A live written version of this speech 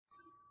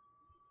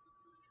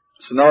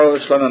So now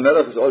Shlomo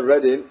Melech is all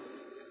ready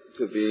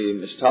to be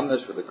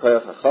mishtamish with the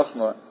koyach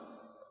ha-chachma.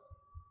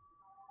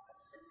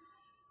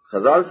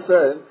 Chazal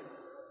say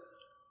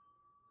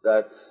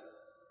that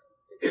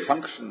the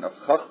function of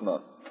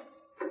chachma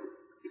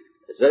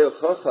is zeu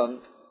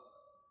chacham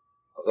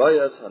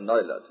royas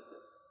ha-noilad.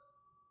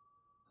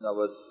 In other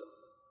words,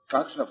 the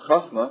function of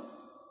chachma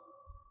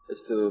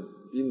is to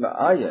be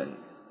ma'ayin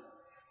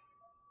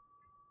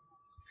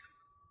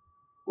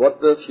what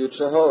the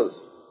future holds.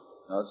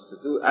 Now it's to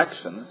do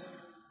actions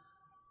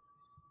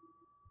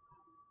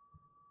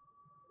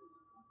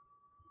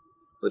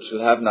which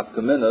will have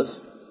nafkaminas.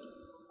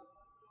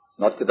 It's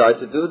not kedai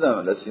to do them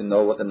unless you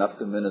know what the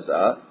nafkaminas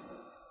are,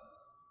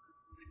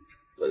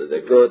 whether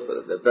they're good,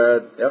 whether they're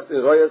bad. You have to be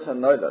royas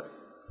and noilat.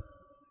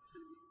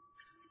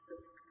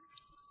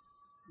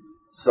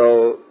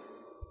 So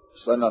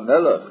Shlomo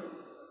Melech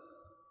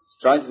is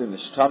trying to be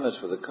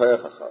mishtamish with the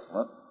koyach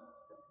ha-chachma,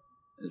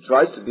 and he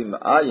tries to be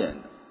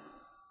ma'ayin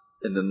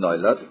in the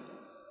noilat,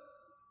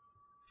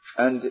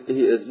 and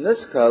he is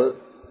niskal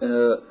in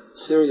a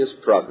serious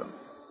problem.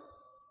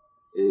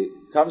 He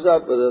comes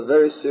up with a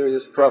very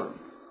serious problem.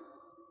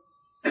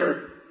 He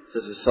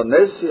says,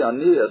 "Sonesi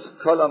ani es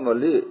kol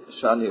amoli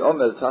shani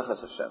omel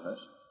tachas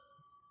hashemesh."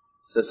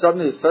 So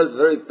suddenly he felt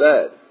very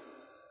bad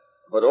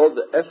about all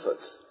the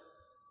efforts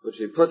which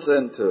he puts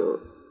into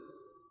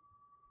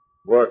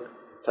work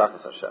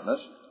tachas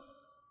hashemesh.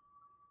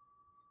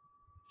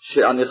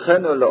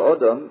 She'anichenu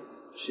la'odam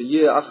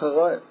she'yeh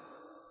acharoi.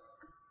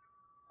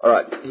 All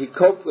right, he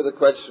coped with the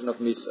question of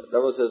Misa. That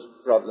was his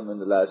problem in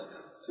the last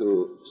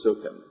two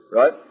sukkim,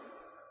 right?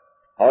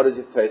 How does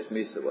he face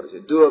Misa? What does he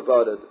do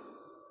about it?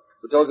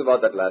 We talked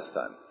about that last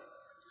time.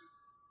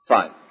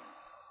 Fine.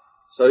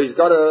 So he's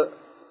got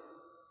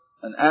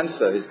an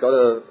answer. He's got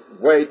a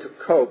way to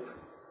cope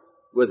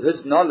with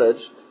his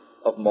knowledge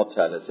of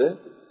mortality.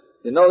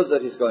 He knows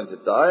that he's going to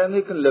die and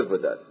he can live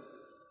with that.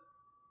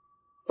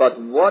 But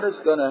what is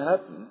going to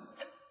happen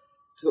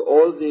to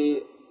all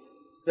the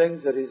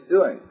things that he's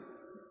doing?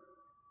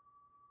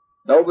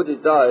 Nobody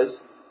dies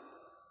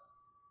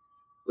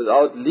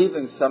without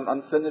leaving some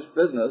unfinished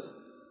business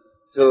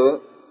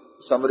to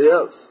somebody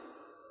else.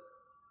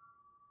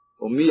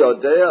 So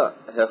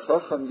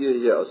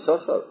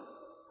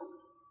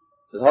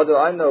how do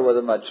I know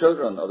whether my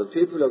children or the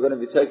people who are going to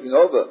be taking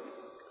over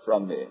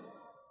from me,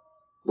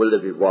 will they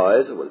be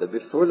wise or will they be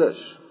foolish?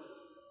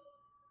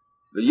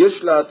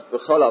 It's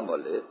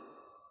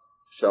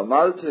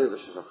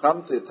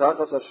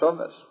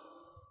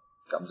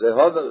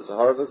a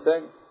horrible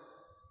thing.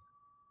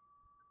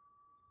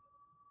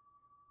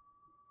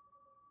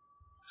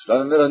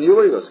 Shlomo Melech knew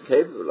what he was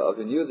capable of.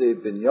 He knew the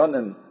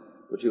binyanim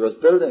which he was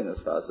building as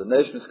far as the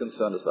nation is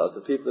concerned, as far as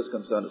the people is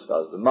concerned, as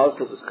far as the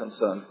malchus is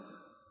concerned.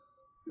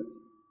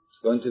 It's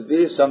going to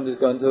be, somebody's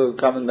going to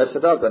come and mess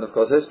it up. And of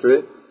course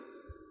history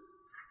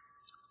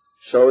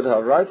showed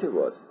how right he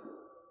was.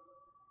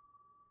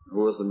 Who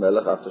was the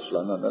Melech after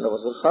Shlomo? Melech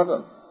was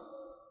Rechavam.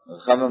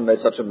 Rechavam made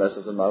such a mess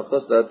of the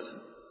malchus that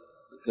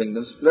the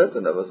kingdom split,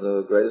 and that was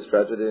the greatest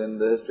tragedy in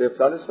the history of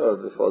Klal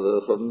Yisrael before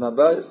the Churban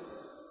Habayis.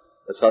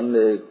 That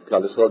suddenly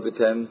Klal Yisrael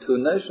became two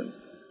nations.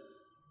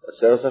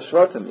 Aseres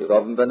HaShvatim,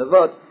 Yerovam ben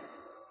Nevat,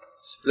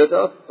 split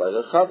up by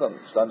Rechavam,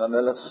 Shlomo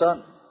Melech's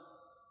son.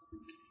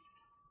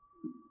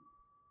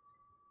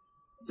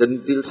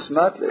 Didn't deal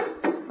smartly,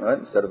 right?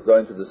 Instead of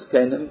going to the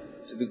Zkenim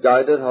to be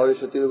guided how he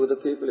should deal with the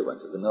people, he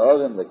went to the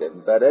Nehorim, they gave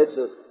him bad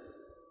answers,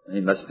 and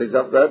he messed things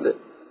up badly.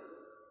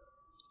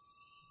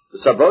 He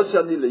felt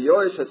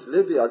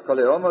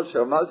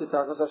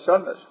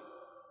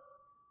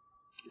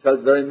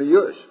very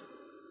miyush.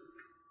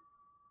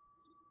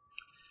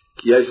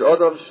 כי יש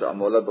אדם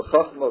שעמולה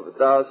בחוכמה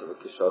ודעת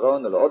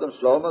וכישרון אל האדם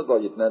שלא עומד בו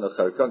יתננו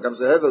חלקון גם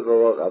זה הבל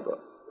ואור רבה.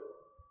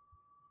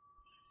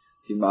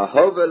 כי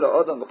מההובל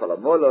לאדם בכל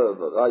המולה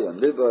ורעיון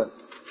ליבו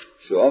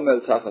שהוא עומל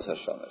תחת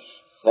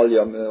השמש. כל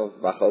יום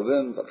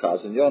מחובים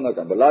וחזן יונו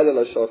גם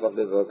בלילה לשופך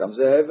ליבו גם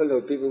זה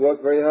הבל. People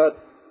work very hard.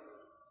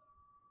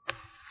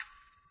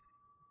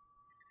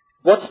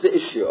 What's the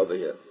issue over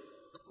here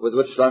with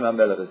which Shlomo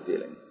Melech is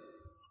dealing?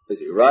 Is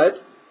he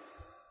right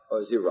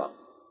or is he wrong?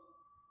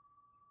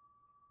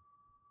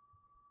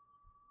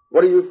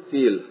 What do you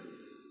feel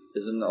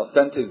is an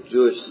authentic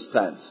Jewish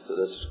stance to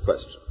this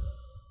question?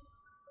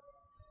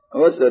 In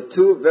other words, there are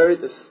two very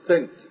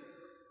distinct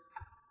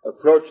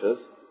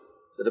approaches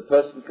that a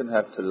person can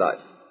have to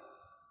life.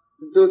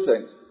 You can do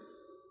things.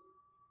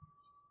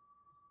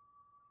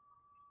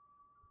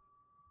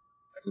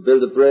 I can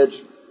build a bridge,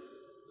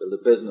 build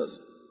a business,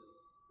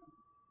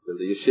 build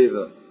a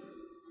yeshiva.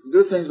 I can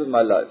do things with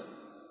my life.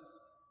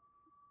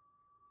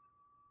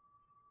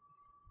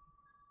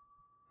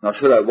 Now,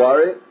 should I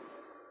worry?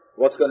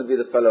 What's going to be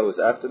the fellow who's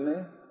after me?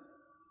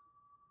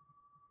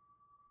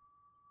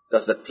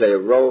 Does that play a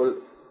role?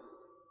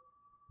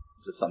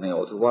 Is it something I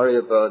ought to worry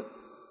about?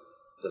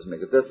 Does it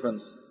make a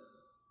difference?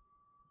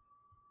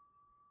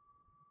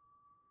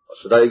 Or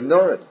should I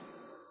ignore it?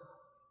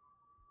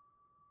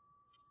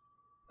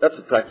 That's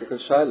a practical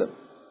shaila.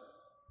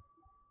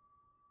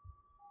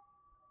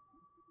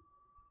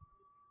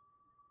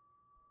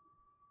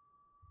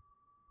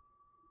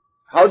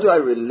 how do I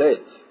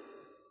relate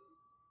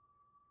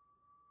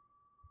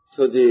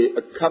to the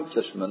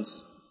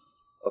accomplishments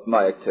of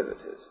my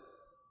activities?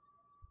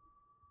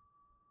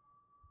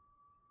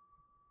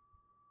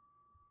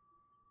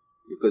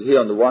 You could hear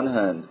on the one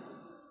hand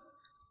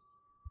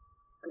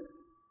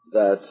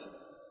that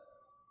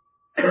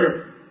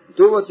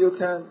do what you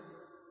can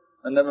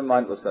and never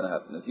mind what's going to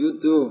happen. If you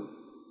do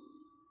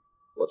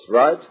what's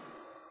right,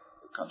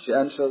 you're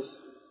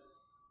conscientious,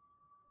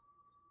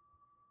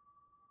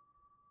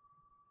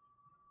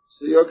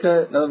 so you're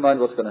okay, never mind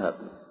what's going to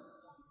happen.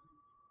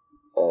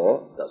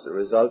 Or does the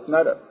result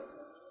matter?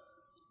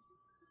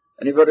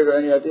 Anybody got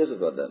any ideas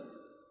about that?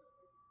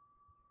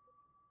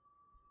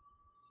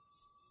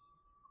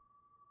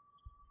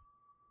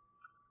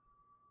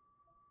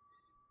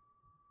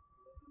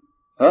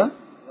 Huh?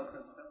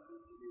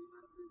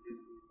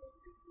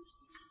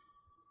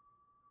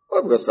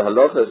 Well, because the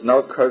halacha is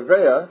now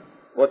karveya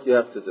what you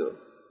have to do.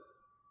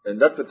 In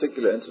that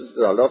particular instance,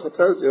 the halacha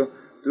tells you,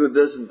 do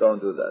this and don't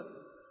do that.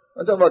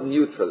 I'm talking about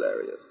neutral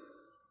areas.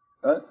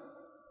 Right?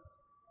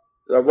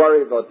 So I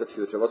worry about the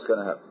future, what's going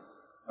to happen.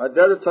 Right?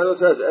 There the Torah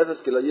says,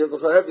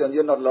 and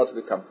you're not allowed to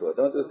become poor.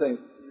 Don't do things.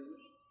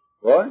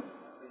 Why?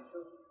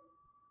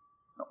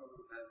 No.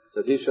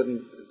 That he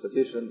shouldn't.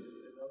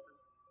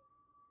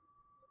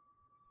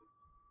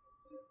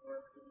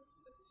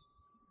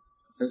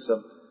 I think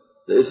so.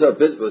 The Isra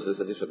Bizbus is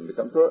that he shouldn't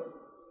become poor.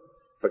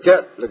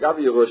 Forget,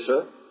 Legavi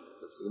Yerusha,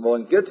 this is more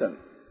in Gittin.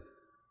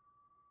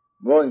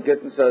 More in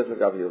Gittin says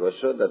Legavi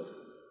Yerusha that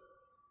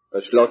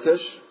Resh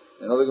Lakish,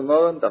 in other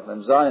Gemara, Daf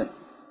Mem Zayin.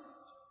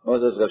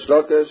 Moses Resh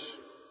Lakish,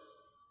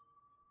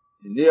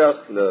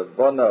 Niach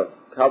leBonav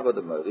Kavod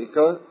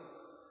Amerika,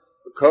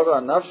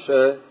 V'Kora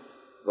Nafshe,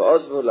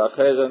 V'Ozvu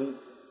L'Acherem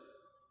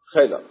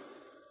Chelam.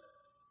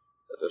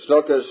 That Resh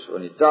Lakish,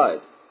 when he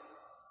died,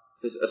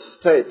 his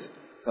estate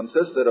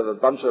consisted of a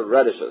bunch of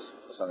radishes,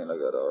 or something like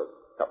that, or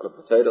a couple of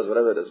potatoes,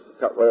 whatever it is,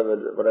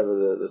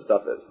 whatever the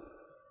stuff is.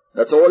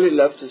 That's all he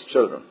left his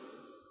children.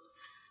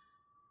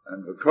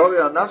 And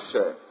V'Koria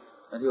Nafshe,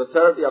 and he was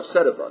terribly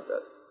upset about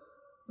that.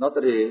 Not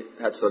that he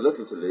had so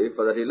little to leave,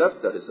 but that he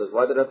left that. He says,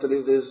 why did I have to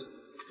leave these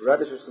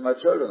radishes to my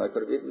children? I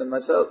could have eaten them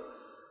myself.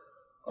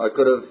 I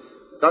could have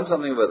done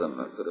something with them.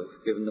 I could have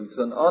given them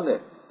to an oni.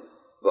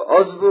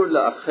 V'Ozvu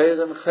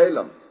L'Acherem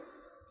Chelam.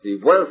 The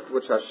wealth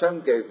which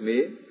Hashem gave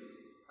me,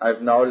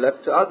 I've now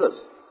left to others.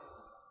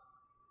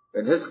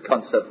 And his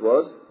concept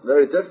was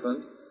very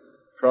different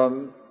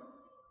from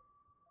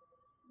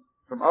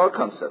our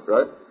concept,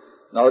 right?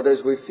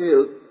 Nowadays we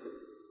feel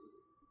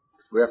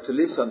we have to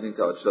leave something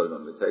to our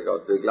children. We take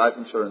out big life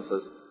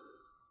insurances,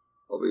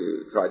 or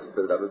we try to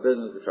build up a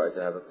business, we try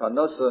to have a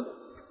parnasa,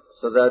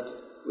 so that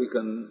we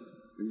can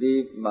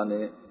leave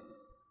money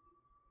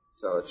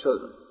to our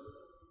children.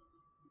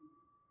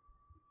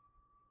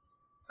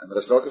 And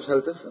Resh Lakish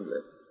held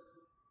differently.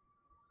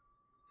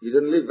 He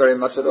didn't leave very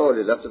much at all.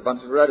 He left a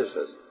bunch of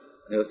radishes.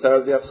 And he was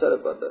terribly upset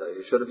about that.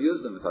 He should have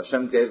used them. If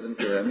Hashem gave them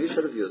to him, he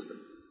should have used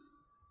them.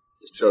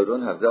 His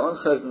children have their own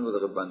cheshbon with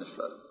the Rabban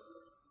Shalom.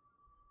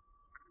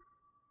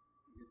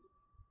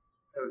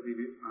 That would be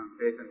based on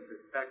the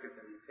perspective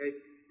that he's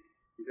taking.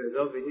 Because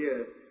over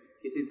here,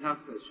 he's in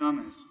touch with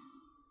Shamash.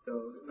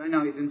 So right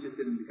now he's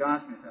interested in the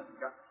Gashmis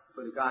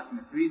for the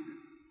Gashmis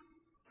reason.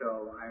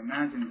 So I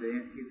imagine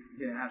that he's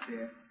going to have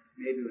to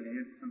maybe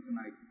answer something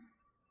like,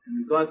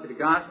 in regard to the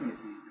Gashmis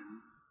reason,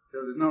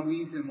 so there's no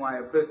reason why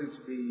a person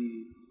should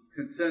be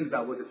concerned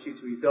about what the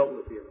future result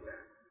will be of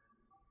that.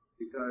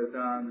 Because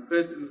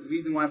the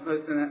reason why a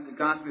person, the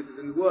Gashmis is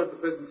in the world,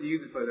 the person to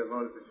use it for the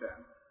Avodah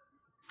Hashem.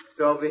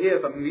 So over here,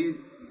 if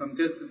I'm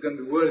just going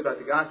to be worried about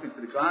the Gashmis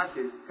for the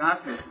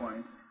Gashmis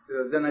point,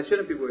 so then I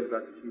shouldn't be worried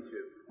about the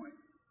future point.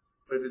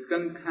 But if it's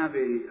going to have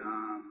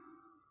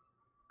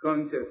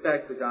going to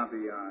affect the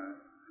Gabi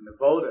and the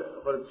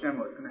Avodah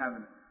Hashem,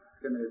 it's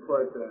going to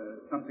cause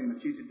something in the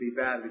future to be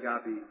bad, the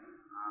Gabi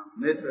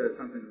mitzvah,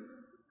 something,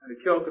 and the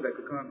kilka that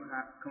could come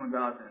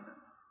about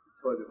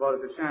for the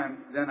Avodah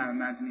Hashem, then I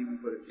imagine even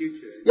for the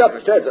future. Yeah,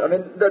 but I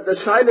mean, the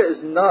shaila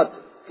is not,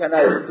 can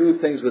I do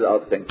things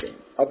without thinking?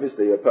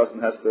 Obviously, a person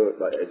has to,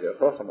 like Ezra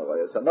Chacham or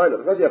Sanoila,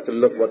 because you have to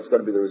look what's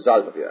going to be the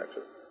result of your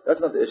actions. That's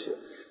not the issue.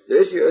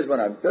 The issue is when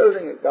I'm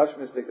building a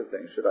Gashmistic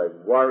thing, should I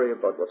worry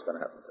about what's going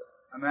to happen to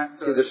it?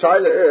 See, the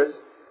shaila is,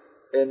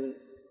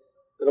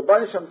 the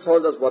Rabban Shem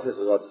told us what his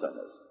Ratzon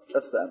is.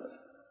 That's the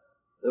answer.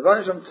 The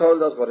Rabban Shem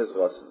told us what his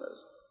Ratzon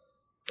is.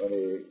 When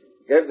he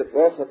gave the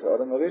bracha to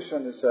Adam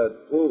Rishon, he said,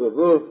 Hu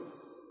Revu,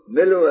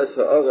 Milu es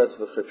ha'aretz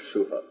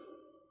v'chifshuha.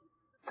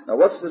 Now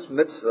what's this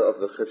mitzvah of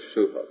the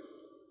chifshuha?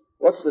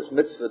 What's this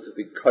mitzvah to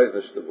be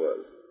kovish the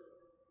world,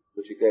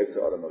 which he gave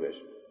to Adam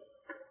Rishon?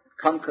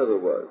 Conquer the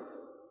world.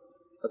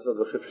 That's what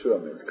the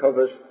chifshuha means.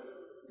 Kovish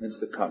means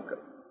to conquer.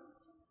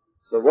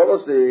 So what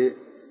was the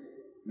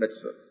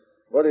mitzvah?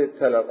 What did he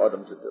tell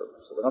Adam to do?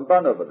 So the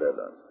Ramban over there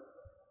learns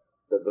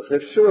that the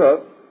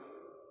chifshuha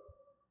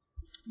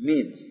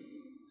means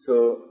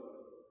to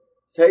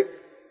take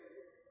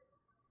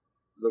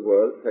the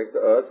world, take the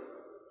earth,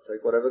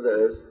 take whatever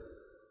there is,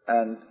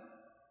 and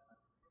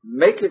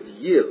make it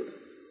yield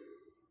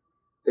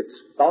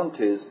its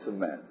bounties to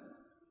man.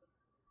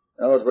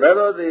 In other words,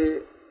 whatever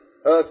the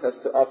earth has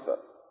to offer,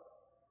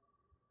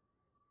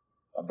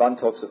 Ramban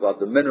talks about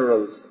the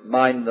minerals,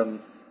 mine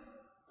them,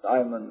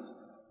 diamonds,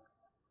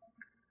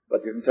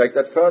 but you can take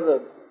that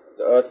further.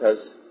 The earth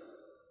has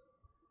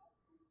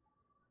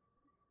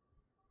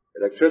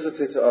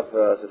electricity to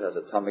offer us, it has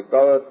atomic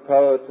power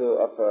to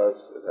offer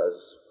us, it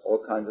has all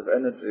kinds of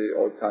energy,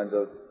 all kinds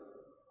of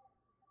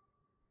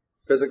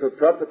physical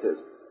properties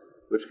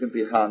which can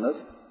be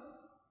harnessed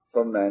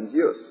for man's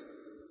use.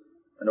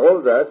 And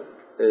all that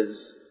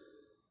is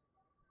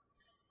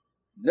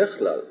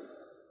nichlal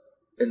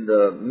in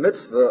the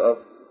mitzvah of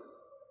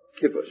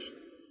kibush.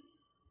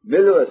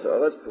 Milu es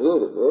haaretz,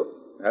 prurubu,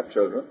 have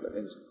children, that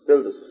means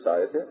build a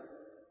society.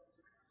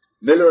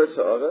 Milu es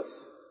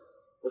haaretz,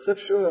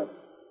 v'chifshuha.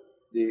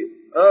 The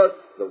earth,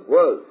 the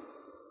world,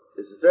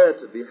 is there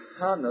to be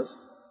harnessed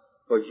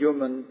for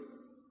human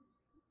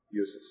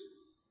uses.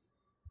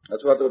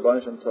 That's what the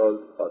Rebbeinu Shem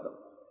told Adam.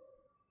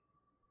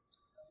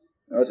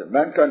 If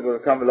mankind would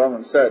have come along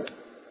and said,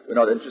 we're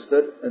not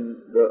interested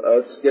in the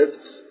earth's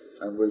gifts,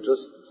 and we'll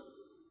just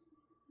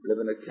live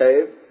in a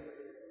cave,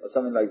 or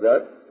something like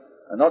that,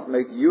 and not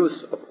make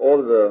use of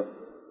all the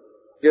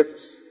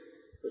gifts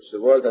which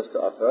the world has to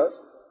offer us,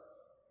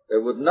 they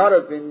would not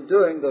have been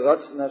doing the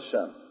Ratzon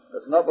Hashem.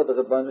 That's not what the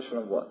Rebbeinu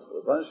Shalom wants.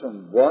 The Rebbeinu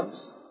Shalom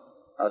wants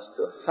us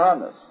to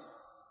harness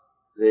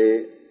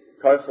the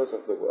koichos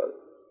of the world.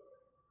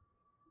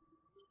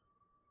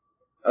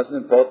 That's an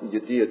important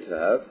idea to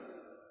have.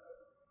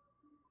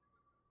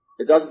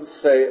 It doesn't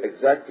say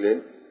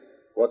exactly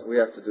what we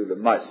have to do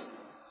l'mais.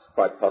 It's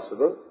quite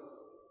possible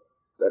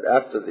that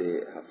after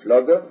the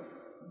haflaga,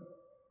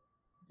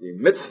 the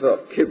mitzvah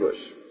of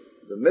kibush,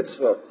 the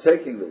mitzvah of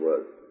taking the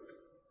world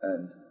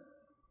and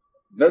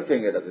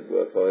milking it, as it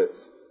were, for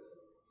its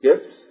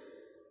gifts,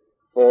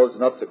 falls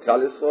not to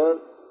Klal Yisrael,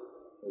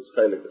 whose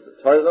chelik is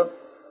the Torah,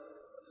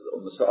 to the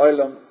Ummah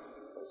Ha'olam,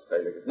 whose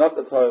chelik is not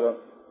the Torah.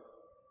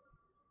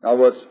 In other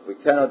words, we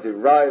cannot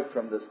derive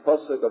from this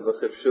posuk of the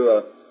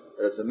Chifshua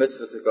that it's a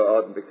mitzvah to go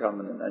out and become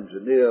an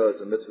engineer,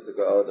 it's a mitzvah to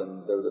go out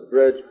and build a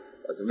bridge,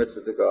 it's a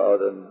mitzvah to go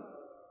out and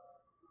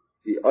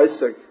be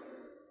Isaac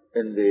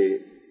in the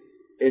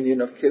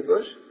Indian of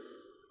Kibush.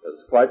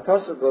 It's quite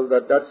possible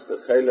that that's the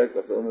chelik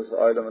of the Ummah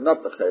Ha'olam and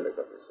not the chelik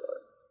of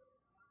Israel.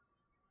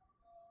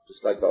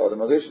 Just like by Adam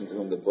HaRishon, to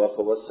whom the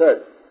bracha was said.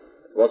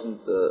 It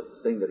wasn't the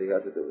thing that he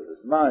had to do with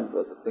his mind, it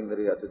was the thing that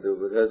he had to do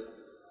with his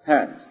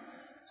hands.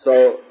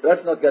 So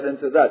let's not get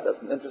into that.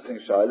 That's an interesting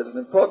shayla. It's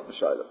an important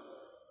shayla.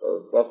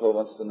 So bracha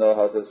wants to know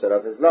how to set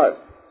up his life.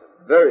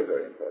 Very,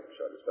 very important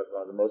shayla. That's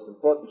one of the most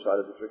important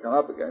shaylas which we come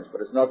up against.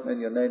 But it's not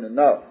minyaneinu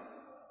now.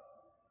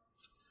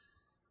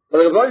 But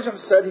the Rebbeinu Shem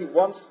said he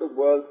wants the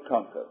world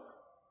conquered.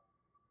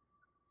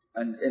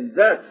 And in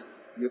that,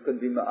 you can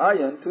be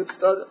ma'ayin to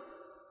tzedakah.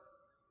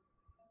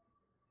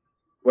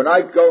 When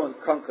I go and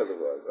conquer the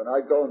world, when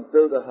I go and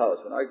build a house,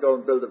 when I go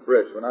and build a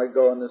bridge, when I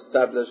go and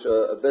establish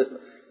a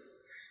business,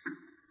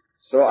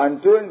 so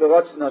I'm doing the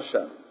Ratzon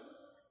Hashem,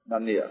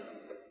 Naniach.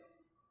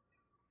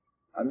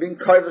 I'm being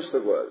kodesh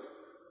the world.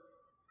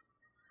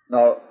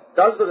 Now,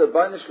 does the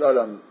Rebbeinu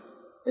Shalom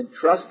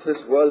entrust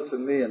his world to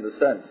me in the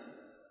sense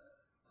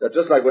that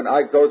just like when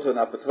I go to an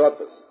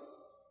apotropos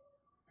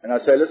and I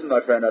say, listen,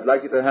 my friend, I'd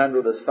like you to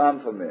handle this farm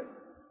for me.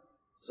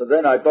 So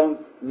then I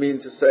don't mean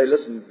to say,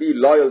 listen, be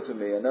loyal to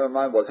me and never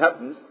mind what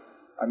happens.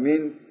 I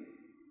mean,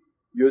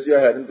 use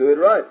your head and do it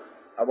right.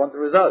 I want the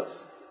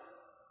results.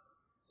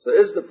 So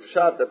is the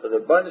pshat that the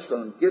Rebbeinu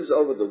Shalom gives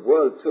over the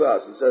world to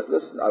us and says,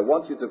 listen, I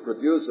want you to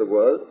produce a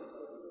world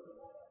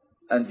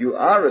and you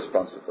are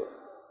responsible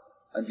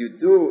and you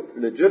do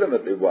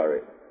legitimately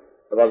worry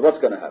about what's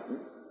going to happen.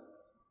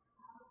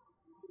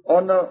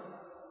 Or no.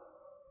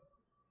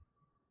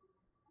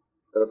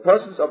 That a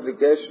person's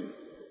obligation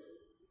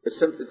is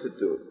simply to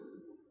do.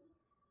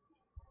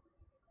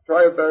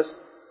 Try your best.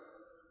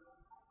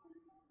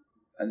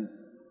 And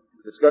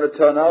if it's going to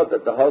turn out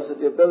that the house that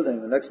you're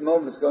building, the next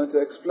moment is going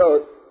to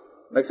explode,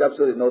 it makes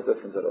absolutely no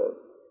difference at all.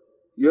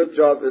 Your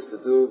job is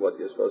to do what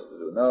you're supposed to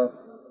do now.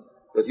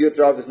 But your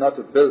job is not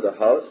to build a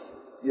house.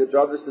 Your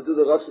job is to do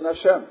the Ratzon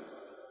Hashem.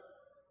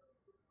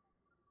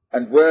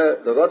 And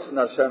where the Ratzon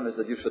Hashem is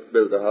that you should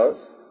build a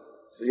house,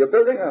 so you're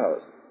building a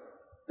house.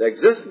 The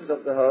existence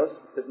of the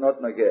house is not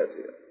nagea to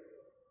you.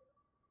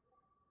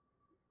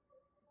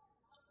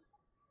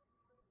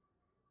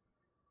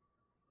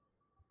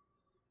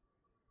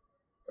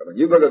 Rabbi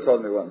Neuberger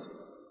told me once,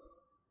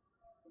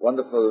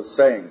 wonderful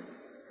saying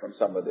from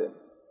somebody.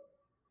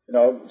 You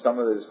know,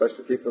 somebody,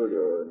 especially people who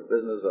are in the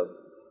business of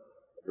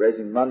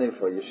raising money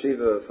for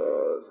yeshiva,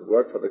 to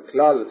work for the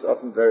klal, it's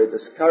often very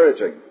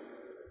discouraging.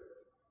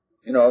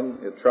 You know,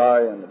 you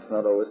try and it's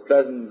not always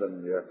pleasant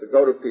and you have to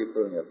go to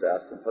people and you have to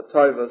ask them for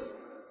tovos.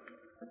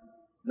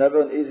 It's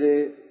never an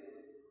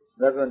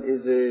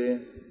easy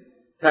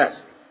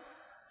task.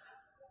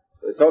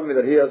 So he told me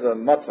that he has a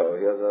motto,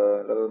 he has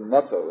a little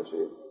motto which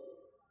he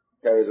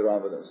carries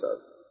around with himself.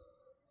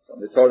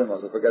 Somebody told him,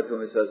 I forget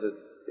whom he says it,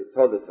 he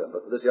told it to him,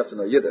 but for this you have to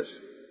know Yiddish.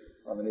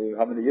 How many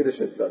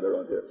Yiddishists are there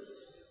around here?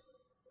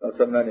 Not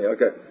so many,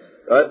 okay.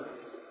 Right?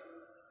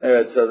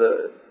 Anyway, so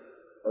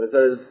what it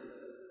says,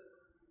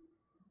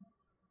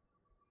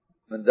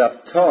 man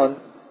darf tun,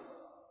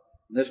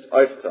 nicht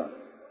auftun.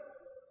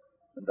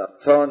 Man darf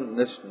tun,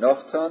 nicht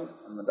noch tun,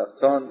 and man darf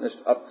tun, nicht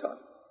abtun.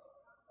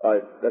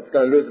 Alright, that's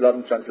going to lose a lot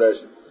in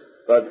translation.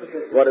 But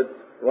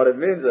what it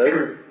means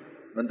is,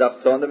 man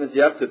darf tun, that means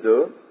you have to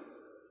do,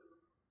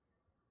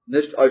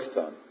 nicht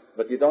auftun.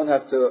 But you don't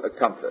have to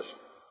accomplish.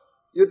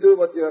 You do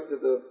what you have to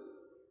do.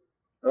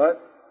 Right?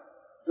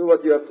 Do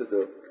what you have to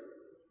do.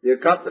 The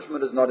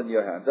accomplishment is not in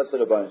your hands. That's the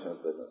Rebbeinu Shem's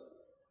business.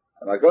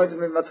 Am I going to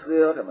be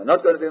Matzliach? Am I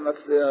not going to be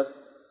Matzliach?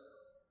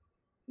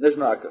 Nicht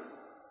ma'akav.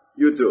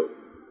 You do.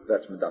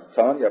 That's Medaf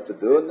Ton. You have to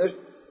do. Nicht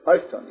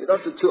Eifton. You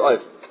don't do two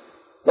Eif.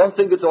 Don't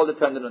think it's all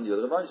dependent on you.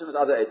 The Rebbeinu Shem has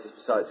other eights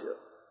besides you.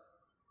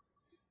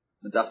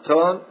 Medaf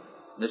Ton.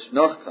 Nicht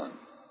Nochton.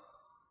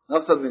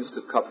 Nochton means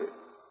to copy.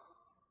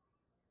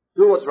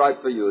 Do what's right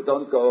for you.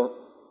 Don't go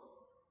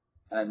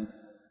and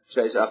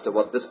chase after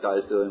what this guy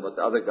is doing, what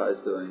the other guy is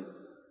doing.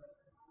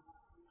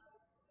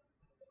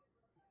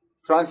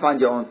 Try and find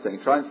your own thing.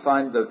 Try and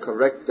find the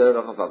correct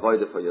derech of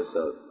avodah for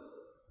yourself.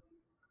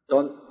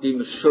 Don't be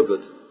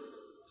meshubed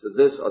to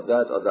this or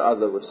that or the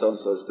other what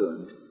so-and-so is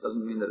doing. It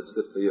doesn't mean that it's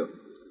good for you.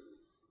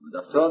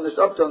 Dafton, nicht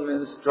upton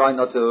means try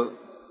not to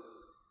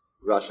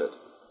rush it.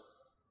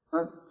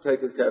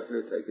 Take it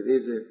carefully, take it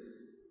easy,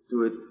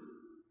 do it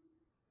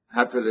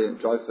happily and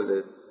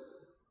joyfully.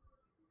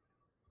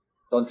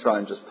 Don't try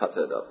and just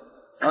putter it up.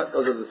 Right?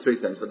 Those are the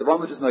three things. But the one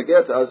which is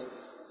nagir to us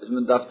is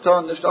man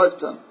dafton, nicht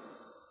aufton.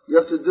 You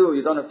have to do,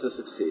 you don't have to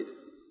succeed.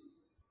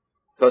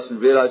 The person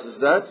realizes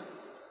that,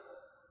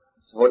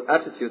 his whole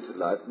attitude to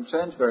life can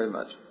change very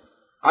much.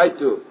 I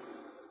do.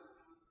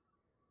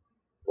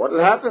 What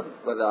will happen?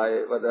 Whether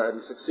I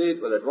will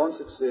succeed, whether it won't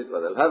succeed,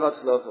 whether I'll have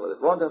Hatzlacha, whether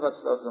it won't have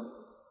Hatzlacha.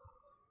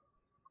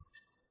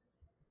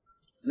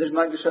 It's nicht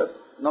mein Geschäft,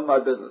 not my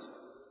business.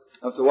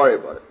 I don't have to worry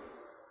about it.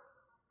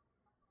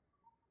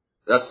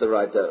 That's the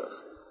right derech.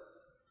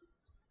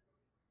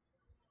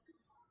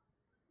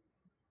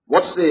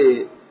 What's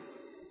the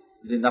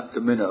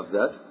nafkamina of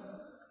that?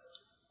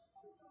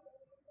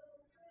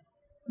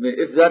 I mean,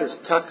 if that is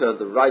taka,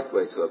 the right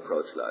way to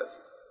approach life,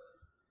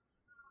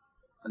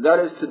 and that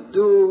is to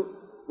do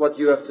what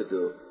you have to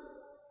do.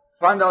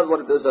 Find out what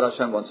it is that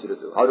Hashem wants you to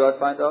do. How do I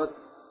find out?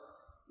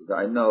 Either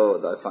I know,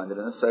 that I find it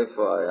in a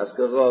sefer, I ask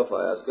a Rav,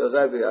 I ask a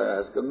Rebbe, I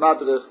ask a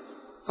Madrich.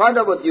 Find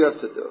out what you have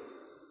to do.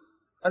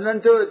 And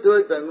then do it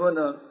by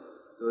emunah,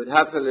 do it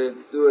happily,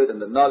 do it in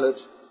the knowledge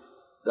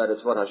that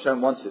it's what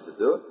Hashem wants you to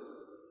do.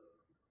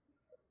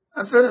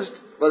 And finished.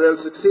 Whether it'll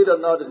succeed or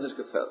not is nicht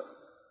gefährlich.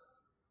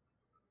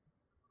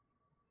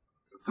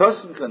 A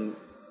person can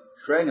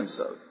train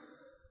himself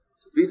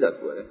to be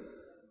that way.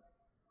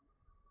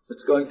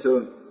 It's going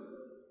to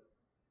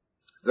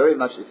very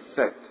much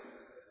affect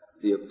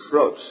the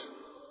approach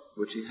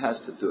which he has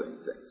to doing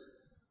things.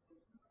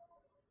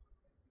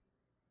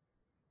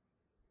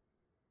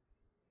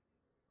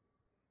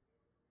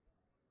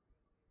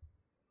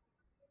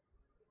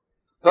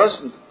 A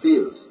person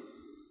feels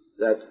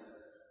that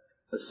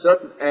a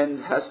certain end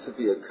has to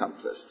be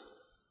accomplished.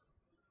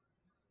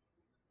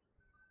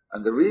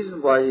 And the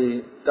reason why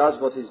he does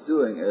what he's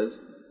doing is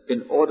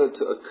in order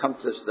to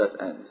accomplish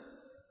that end.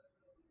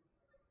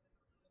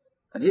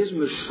 And he's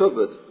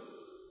meshubed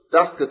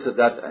dafka to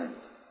that end.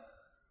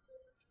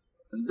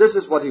 And this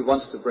is what he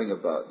wants to bring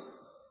about.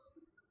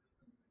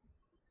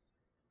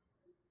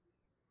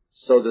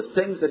 So the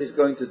things that he's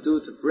going to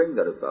do to bring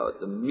that about,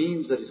 the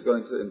means that he's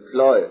going to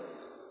employ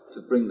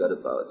to bring that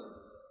about,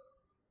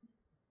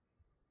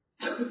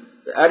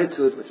 the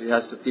attitude which he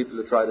has to people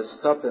who try to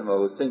stop him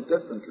or who think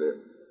differently,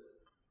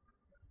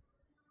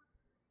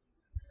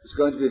 is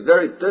going to be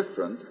very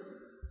different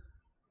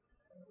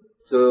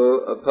to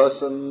a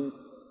person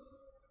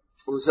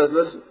who says,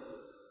 listen,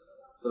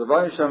 the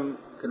Rebbeinu Shem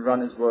can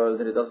run his world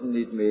and he doesn't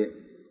need me,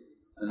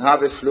 and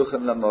have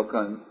shluchim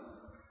lamokan,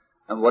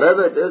 and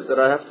whatever it is that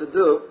I have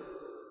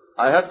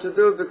to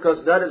do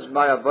because that is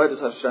my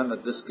avodas Hashem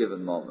at this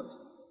given moment.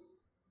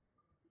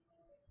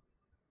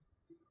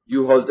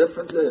 You hold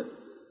differently.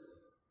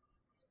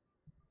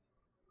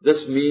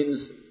 This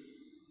means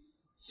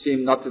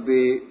seem not to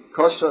be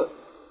kosher.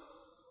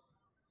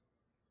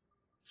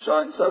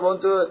 Shine, so I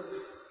won't do it.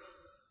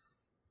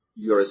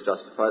 You're as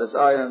justified as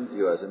I am.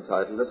 You're as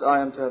entitled as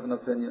I am to have an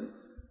opinion.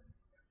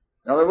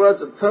 In other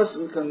words, a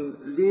person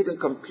can lead a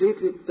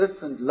completely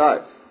different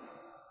life.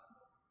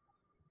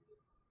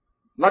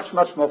 Much,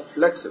 much more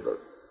flexible.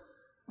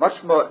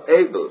 Much more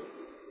able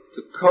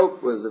to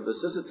cope with the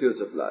vicissitudes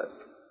of life.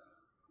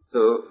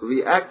 To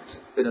react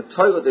in a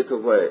Torah-dic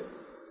way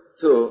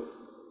to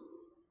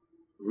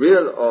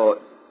real or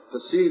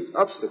perceived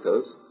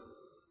obstacles,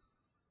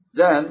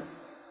 then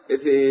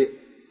if he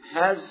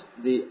has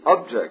the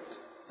object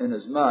in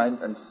his mind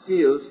and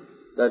feels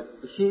that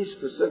he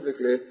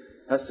specifically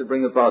has to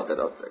bring about that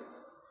object.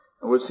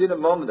 And we'll see in a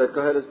moment that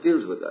Koheles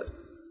deals with that.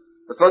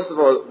 But first of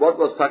all, what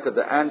was Taka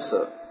the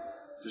answer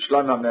to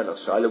Shlomo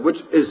HaMelech's Shaila,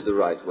 which is the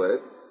right way?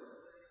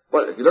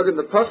 Well, if you look in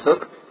the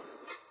Pasuk,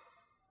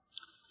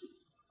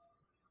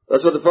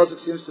 That's what the Pasuk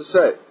seems to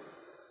say.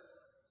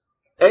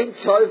 Ein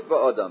toiv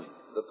ba'adam,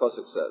 the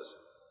Pasuk says.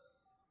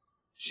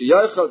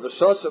 Shiyochel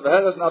v'shosha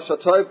v'heres nafsha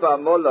toiv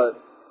ba'amola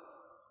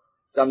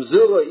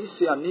tamzuro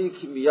isi ani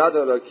ki miyad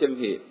elokim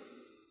hi.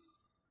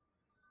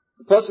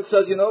 The Pasuk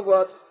says, you know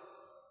what?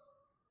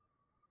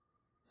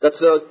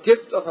 That's a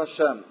gift of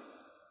Hashem.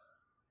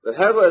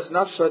 V'heres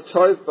nafsha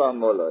toiv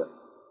ba'amola.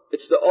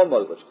 It's the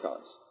omol which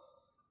counts.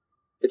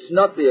 It's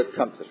not the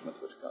accomplishment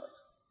which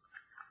counts.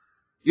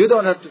 You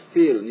don't have to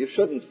feel, and you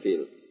shouldn't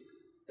feel,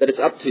 that it's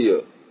up to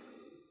you.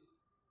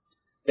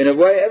 In a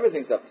way,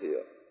 everything's up to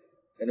you.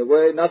 In a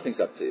way, nothing's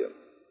up to you.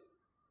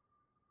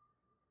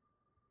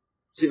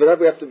 See, for that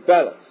we have to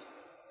balance.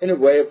 In a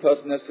way, a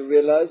person has to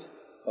realize,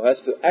 or has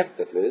to act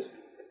at least,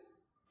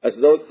 as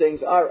though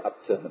things are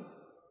up to him.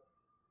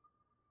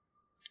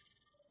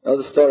 Now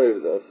the story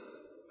of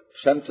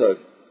Shem Tov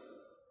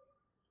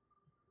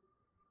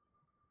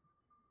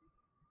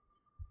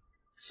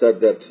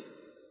said that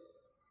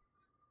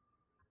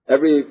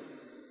every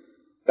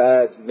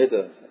bad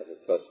midah of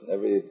a person,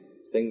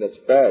 everything that's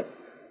bad,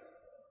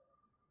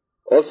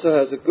 also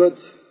has a good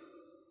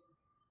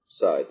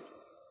side.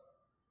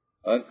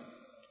 Right?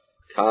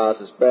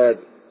 Chaos is bad.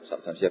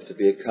 Sometimes you have to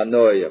be a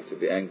kanoi, you have to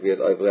be angry at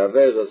Oivri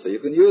Avera, so you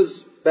can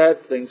use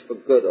bad things for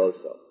good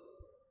also.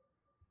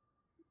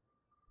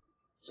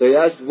 So he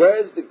asked, where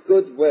is the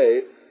good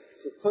way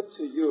to put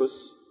to use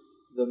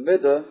the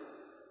midah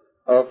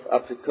of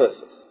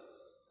aprikosis?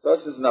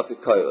 Person is an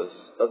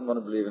aprikoyos, doesn't want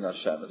to believe in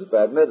Hashem. It's a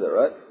bad midah,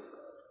 right?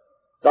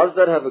 Does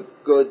that have a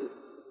good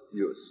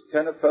use?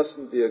 Can a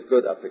person be a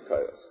good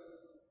aprikoyos?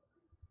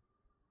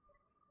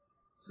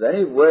 Is there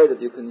any way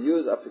that you can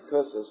use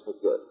aprikosis for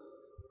good?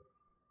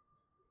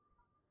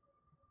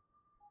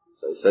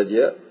 So he said,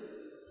 yeah.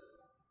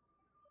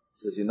 He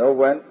says, you know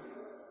when?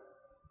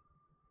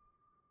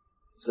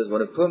 He says,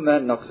 when a poor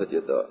man knocks at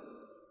your door,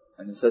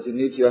 and he says he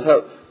needs your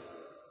help.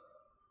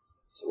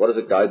 So what does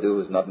a guy do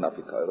who's not an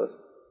aprikoyos?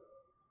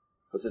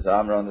 Puts his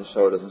arm around his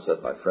shoulders and says,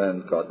 my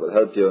friend, God will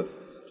help you,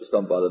 just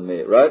don't bother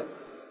me, right?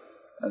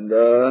 And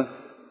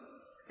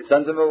he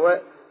sends him away.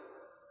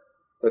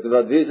 Talked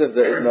about these if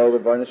there is no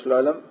Rebbeinu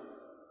Shalom,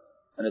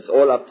 and it's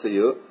all up to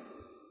you.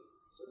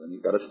 So then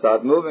you've got to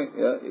start moving,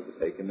 yeah? You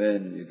take him in,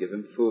 and you give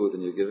him food,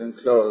 and you give him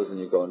clothes, and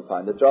you go and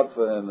find a job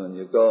for him, and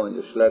you go and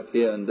you schlep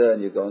here and there,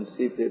 and you go and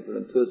see people,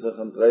 and Tusach,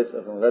 and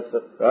Dreisach, and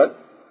Retzach, right?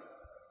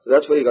 So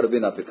that's where you've got to be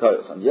in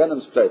Apikoros, on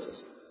Yenam's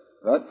places,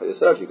 right? For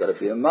yourself, you've got to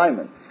be a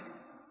Maimon.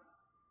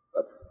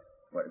 But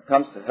when it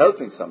comes to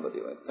helping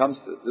somebody, when it comes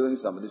to doing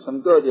somebody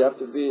some good, you have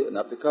to be an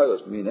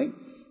Apikoros, meaning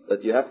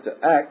that you have to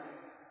act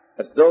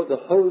as though the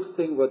whole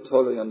thing were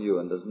totally on you,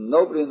 and there's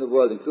nobody in the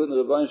world, including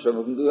the Rebbeinu Shalom,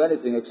 who can do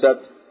anything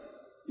except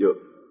you.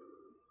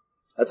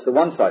 That's the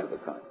one side of the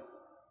coin.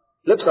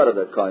 Flip side of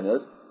that coin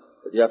is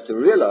that you have to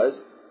realize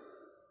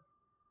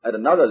at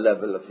another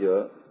level of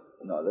your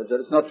knowledge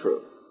that it's not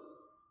true.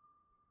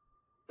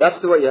 That's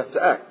the way you have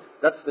to act.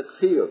 That's the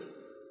chiyuv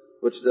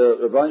which the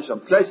Rebbeinu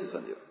Shalom places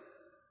on you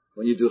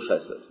when you do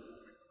chesed.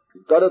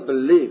 You've got to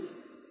believe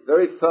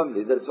very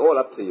firmly that it's all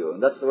up to you,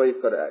 and that's the way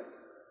you've got to act.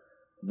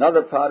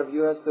 Another part of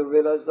you has to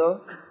realize, though,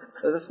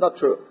 that it's not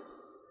true.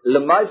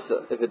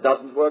 Lemaisa, if it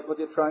doesn't work what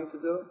you're trying to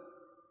do,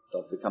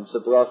 don't become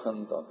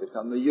Sebrachen, don't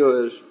become a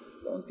Yush,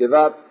 don't give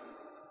up.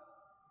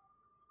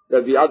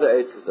 There'll be other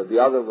aids, there'll be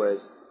other ways.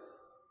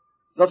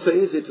 It's not so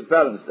easy to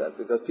balance that,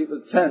 because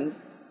people tend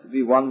to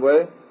be one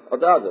way or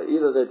the other.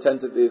 Either they tend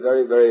to be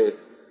very, very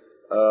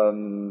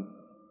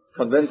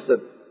convinced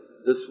that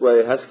this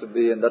way has to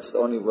be, and that's the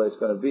only way it's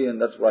going to be, and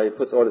that's why he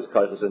puts all his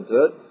kaiches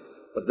into it.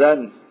 But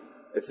then,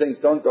 if things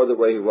don't go the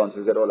way he wants,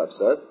 he'll get all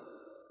upset.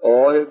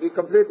 Or he'll be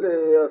completely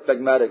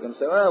phlegmatic and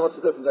say, well, what's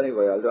the difference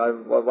anyway?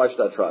 Why should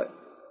I try?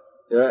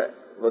 Yeah,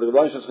 well, the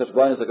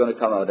Rebbeinu are going to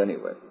come out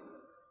anyway.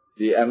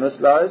 The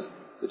emes lies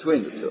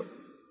between the two.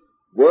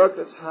 Work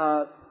as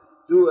hard,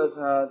 do as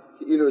hard,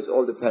 either it's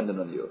all dependent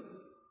on you.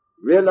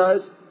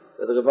 Realize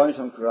that the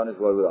Rebbeinu Quran is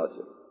well without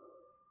you.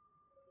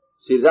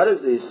 See, that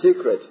is the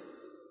secret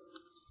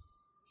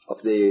of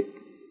the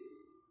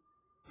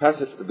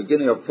passage at the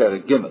beginning of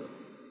Perek Gimel.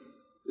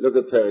 You look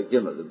at Perek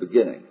Gimel, the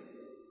beginning.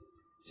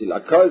 See,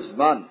 L'kol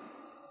Zman,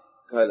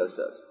 Kaila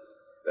says,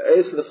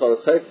 Ve'ez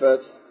l'chol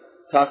chayfetz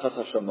tachas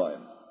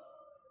hashamayim.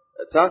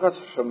 Tachas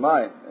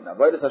hashamayim, in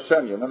Avodas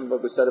Hashem, you remember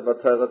what we said about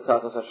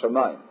tachas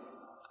hashamayim.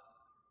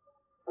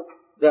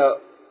 There are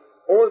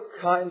all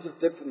kinds of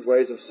different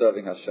ways of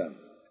serving Hashem.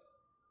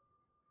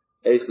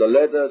 Eis lo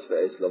ledas,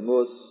 ve'ez lo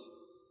mus,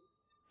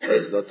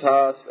 eis lo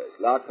tas, ve'ez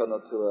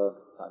lakonotua,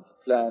 time to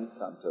plant,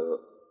 time to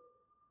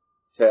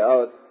tear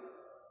out.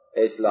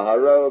 Eis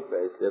laharok,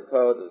 ve'ez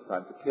lepot, there's a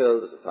time to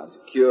kill, there's a time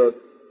to cure.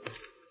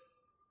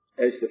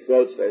 Eis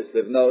lefrots, ve'ez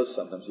levnos,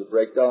 sometimes you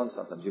break down,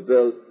 sometimes you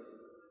build.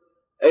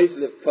 Eis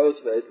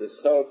lefkos, ve'ez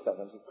leschok,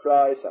 sometimes you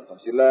cry,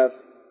 sometimes you laugh.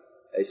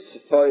 Eis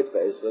sepoit,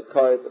 ve'ez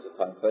lekoit, there's a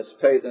time for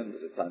espadin,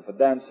 there's a time for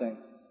dancing.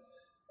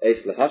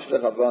 Eis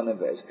lehashlech avonim,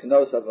 ve'ez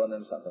knos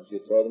avonim, sometimes you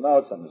throw them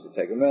out, sometimes you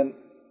take them in.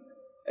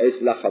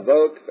 Eis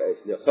lachavok,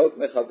 ve'ez lechok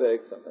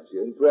mechavek, sometimes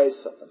you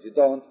embrace, sometimes you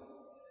don't.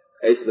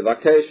 Eis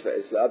levakesh,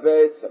 ve'eis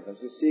le'abed, sometimes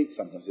you seek,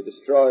 sometimes you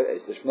destroy,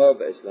 eis leshmo,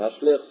 ve'eis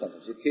lehashlich,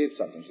 sometimes you keep,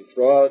 sometimes you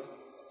throw out,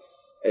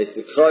 eis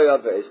lekroya,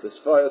 ve'eis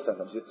lesfoya,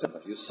 sometimes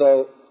you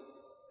sow,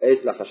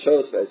 eis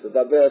lachashos, ve'eis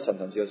ledaber,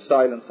 sometimes you're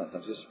silent,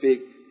 sometimes you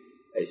speak,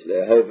 eis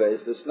le'ehov,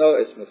 ve'eis lesno,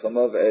 eis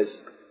mechamo, ve'eis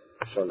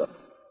shalom.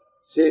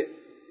 See,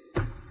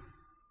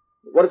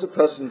 what does a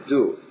person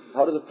do?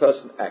 How does a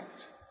person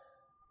act?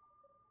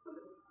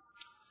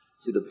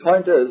 See, the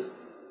point is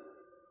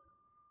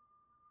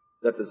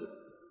that there's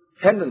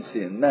a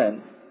tendency in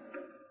man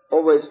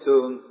always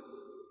to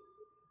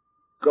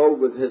go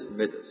with his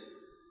midas.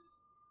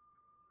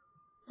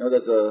 You know,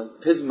 there's a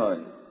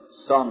pismon,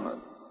 song,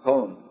 a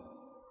poem,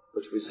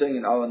 which we sing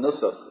in our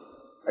Nusach.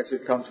 Actually,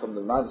 it comes from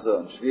the Matzah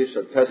and Shvish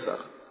at Pesach,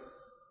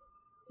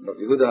 of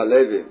Yehuda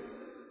Halevi.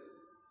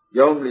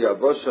 Yom li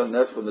Avosha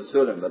Nefru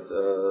Mitzulim, but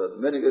the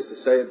meaning is to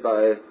say it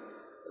by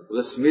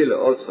Bris Milah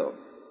also.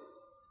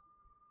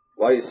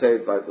 Why you say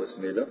it by Bris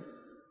Milah?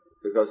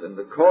 Because in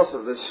the course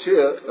of this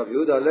shir, Rav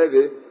Yehuda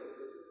Halevi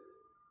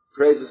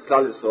praises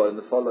Klal Yisrael in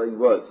the following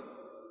words.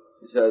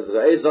 He says,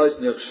 Re'ezois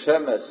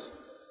nirchemes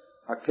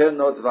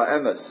hakenot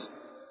va'emes.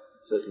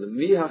 He says,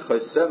 Lemi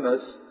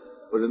ha'chosemes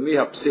u'lemi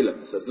ha'psilim.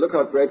 He says, look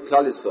how great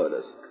Klal Yisrael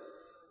is.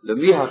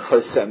 Lemi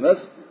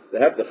ha'chosemes, they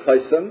have the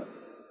chosem,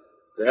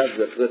 they have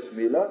the Bris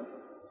Milah,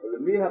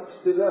 u'lemi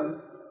ha'psilim,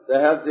 they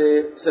have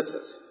the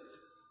tzitzis.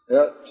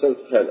 Yeah,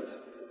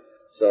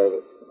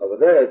 so over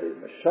there, the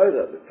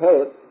Meshayra, the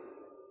poet,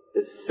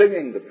 is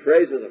singing the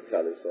praises of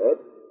Klal Yisrael,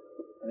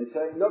 and he's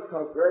saying, look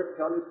how great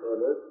Klal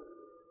Yisrael is.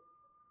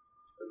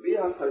 They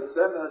have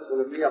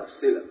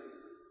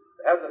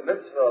the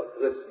mitzvah of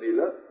Bris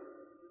Milah,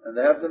 and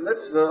they have the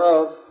mitzvah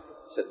of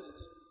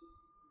tzitzis.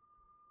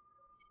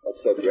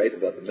 What's so great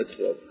about the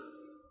mitzvah of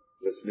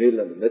Bris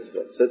Milah and the mitzvah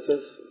of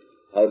tzitzis?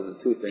 How do the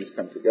two things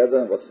come together,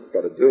 and what's it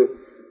got to do?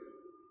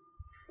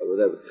 Over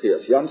there with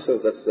Kriyas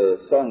Yamsov, that's the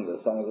song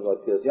is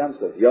about Kriyas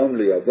Yamsov. Yom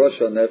li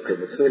Avosha Nefru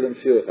Mitzulim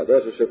Shir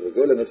Chadosha Shir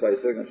Regulim, that's why you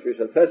sing on Shvish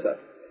al Pesach.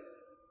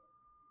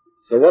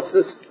 So what's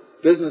this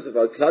business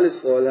about Klal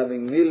Yisrael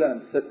having Milah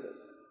and Tzitzis?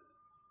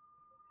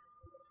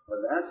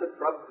 Well, the answer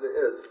probably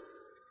is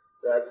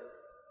that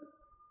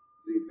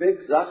the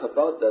big zach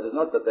about that is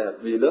not that they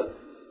have Milah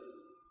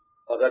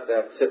or that they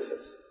have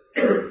Tzitzis.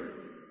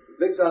 The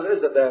big zach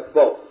is that they have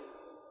both.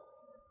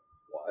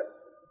 Why?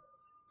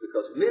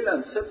 Because Milah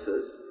and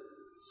Tzitzis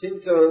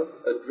seem to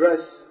address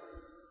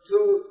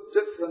two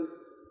different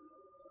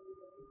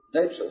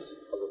natures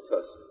of a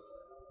person.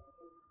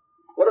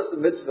 What does the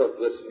mitzvah of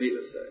Bris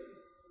Milah say?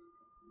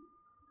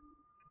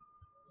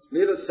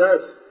 Bris Milah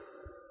says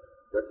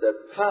that there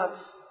are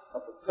parts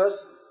of a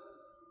person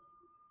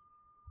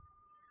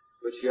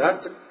which you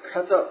have to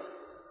cut off.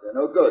 They're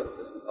no good.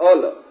 There's an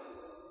olah.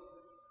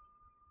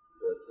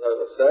 The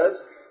Torah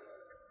says,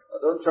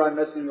 don't try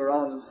messing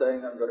around and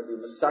saying, I'm going to be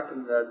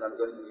masakin that, and I'm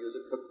going to use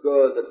it for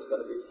good, that it's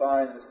going to be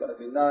fine, and it's going to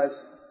be nice.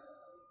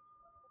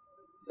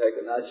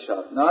 Take a nice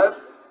sharp knife,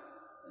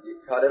 and you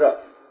cut it off.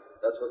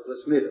 That's what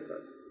Bris Milah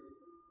does.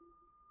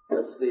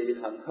 That's the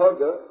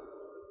hanhoga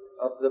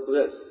of the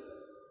bris.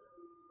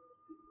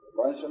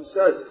 Hashem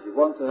says, if you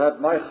want to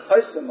have my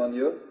chaysim on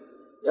you,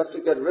 you have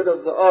to get rid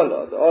of the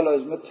Allah. The Allah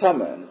is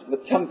metama, and it's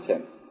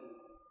metamtem.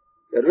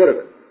 Get rid of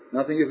it.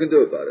 Nothing you can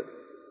do about it.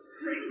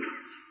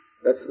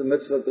 That's the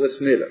mitzvah of Bris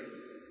Milah.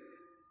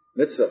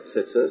 Mitzvah of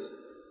tzitzis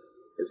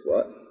is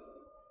what? It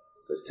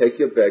says, take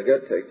your beggar,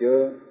 take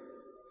your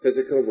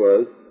physical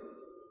world,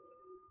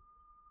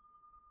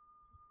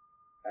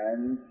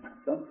 and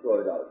don't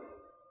throw it out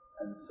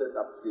and sit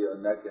up to your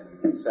neck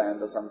in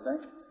sand or something,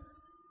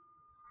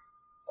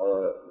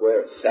 or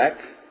wear a sack.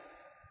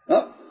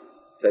 No.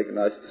 Take a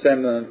nice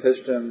tzemah and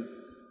pishtim.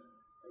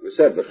 We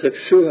said,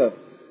 v'chifshuha.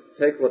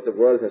 Take what the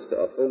world has to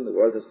offer, and the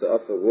world has to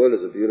offer. Wool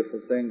is a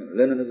beautiful thing, and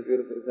linen is a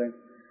beautiful thing.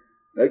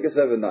 Make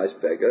yourself a nice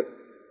beggar,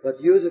 but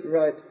use it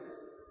right.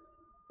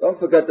 Don't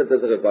forget that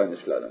there's a Rebbeinu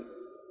Shalom.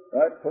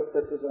 Right? Put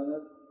tzitzis on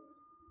it.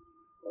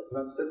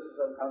 Wasnam tzitzis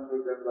on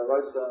hungry, then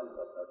laroisam,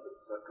 wasnam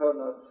tzitzis on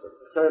kona,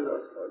 tzitzis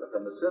chelos,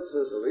 oilachem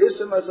tzitzis,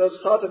 u'yishim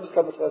esos chatem,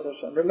 iskamat vas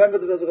Hashem. Remember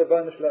that there's a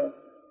Rebbeinu Shalom.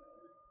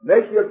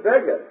 Make your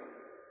beggar.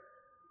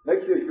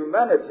 Make your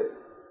humanity.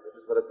 Which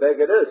is what a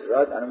beggar is,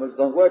 right? Animals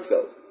don't wear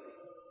clothes.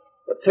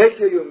 But take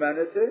your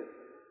humanity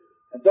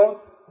and don't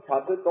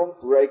cut it, don't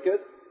break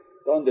it,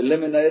 don't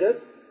eliminate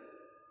it,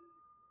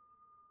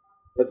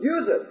 but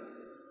use it,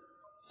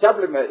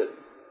 sublimate it,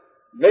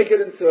 make it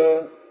into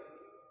a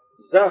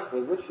zach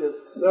with which you're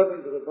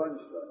serving the Rebbeinu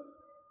Shalom.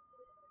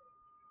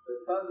 So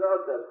it turns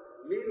out that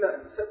Milah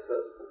and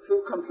Tzitzis are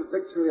two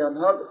contradictory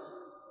anhagas.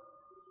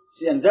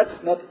 See, and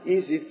that's not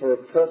easy for a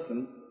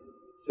person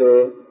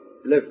to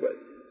live with.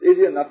 It's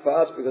easy enough for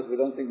us because we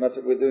don't think much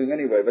of what we're doing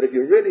anyway, but if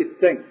you really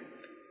think,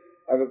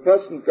 if a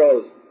person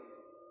goes,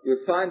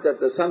 you'll find that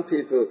there's some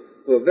people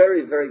who are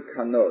very, very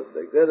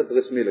kanostic. They're the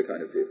Bris Milah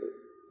kind of people.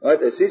 Right?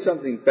 They see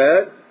something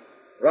bad,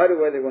 right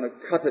away they want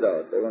to cut it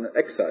out. They want to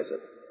excise it.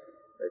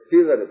 They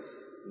feel that it's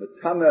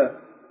metame,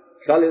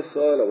 Klal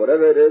Yisrael, or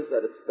whatever it is,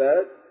 that it's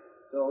bad.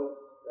 So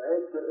the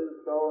answer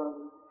is go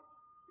and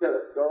kill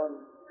it. Go and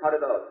cut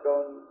it out,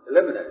 go and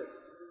eliminate it.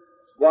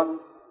 It's one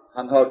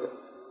hanhoga.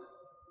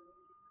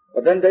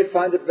 But then they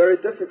find it very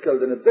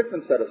difficult in a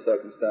different set of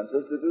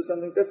circumstances to do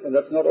something different.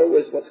 That's not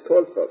always what's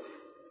called for.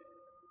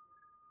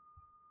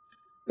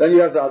 Then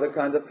you have the other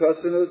kind of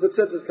person who's the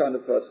tzitzis kind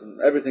of person.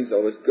 Everything's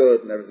always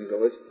good and everything's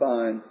always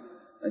fine.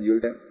 And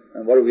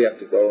what do we have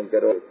to go and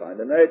get all? Find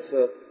an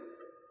answer.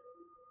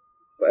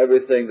 For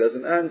everything there's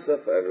an answer.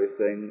 For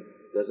everything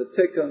there's a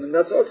tikkun. And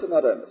that's also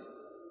not emes.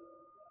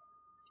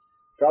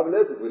 Trouble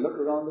is, if we look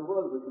around the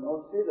world, we can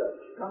all see that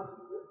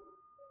constantly.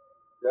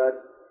 That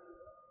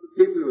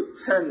the people who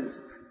tend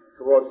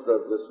towards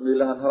this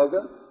Mila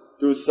Hanhoga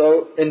do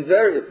so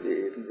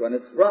invariably, even when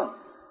it's wrong.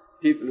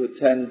 People who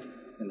tend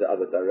in the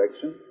other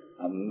direction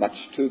are much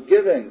too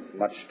giving,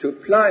 much too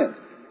pliant,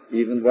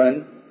 even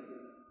when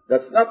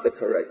that's not the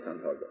correct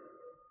Hanhoga.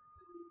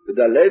 The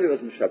Dalevi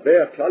was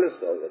Mishabeach Klal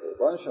Yisrael. What the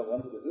Rebbe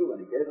wanted to do when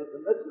he gave us the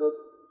mitzvahs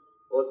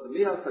was the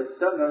Mihal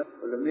Chaysemer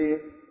or the Mi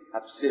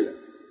Hapsilim.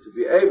 To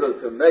be able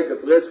to make a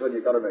bris when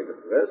you got to make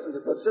a bris, and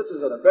to put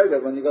tzitzis on a beggar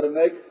when you got to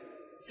make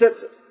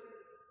tzitzis.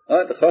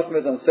 Right? The Chacham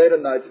is on Seder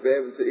night to be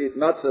able to eat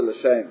matzah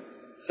l'shem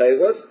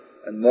chayros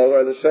and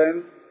morah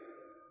l'shem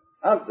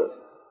avdos.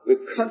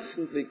 We're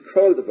constantly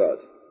called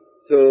about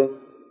to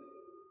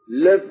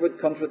live with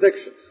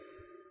contradictions.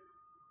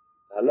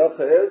 The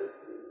halacha is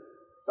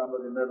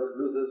somebody never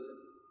loses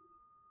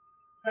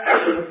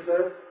has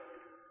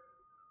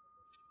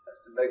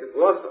to make a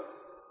bracha.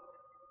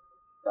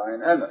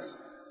 Dayan emes.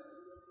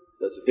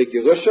 There's a big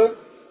Yerusha,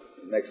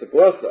 it makes a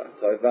bracha.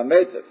 Toiv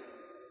v'ametiv.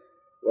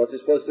 What's it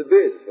supposed to be?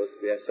 Is it supposed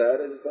to be sad?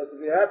 Is it supposed to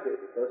be happy? Is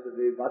it supposed to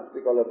be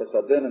matzlik all of a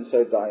sudden and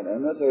say dayan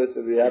emes, or is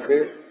it to be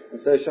happy and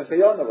say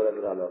shachayon or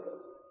whatever the halacha is?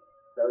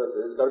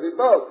 It's got to be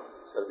both.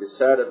 It's got to be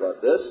sad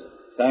about this.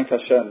 Thank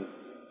Hashem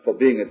for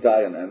being a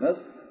dayan emes,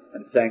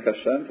 and thank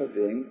Hashem for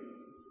being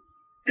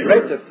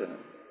relative to Him.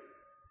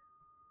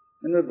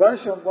 And the Rebbe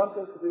Shalom wants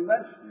us to be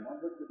mentioned. He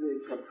wants us to be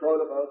in control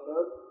of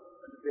ourselves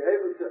and to be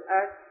able to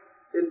act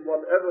in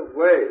whatever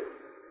way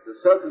the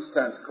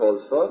circumstance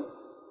calls for,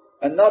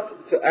 and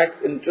not to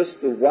act in just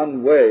the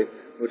one way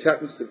which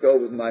happens to go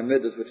with my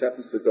midas, which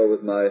happens to go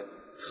with my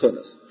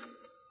tchunas.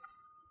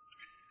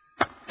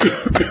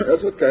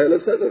 That's what Kahela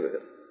says over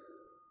here.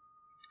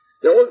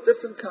 There are all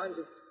different kinds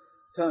of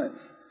times.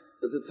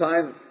 There's a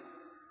time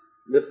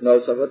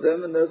lichnos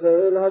avadim, and there's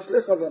a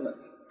hashlich avadim.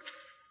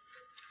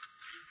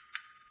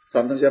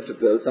 Sometimes you have to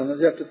build, sometimes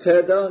you have to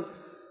tear down,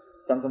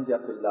 sometimes you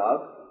have to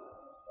love,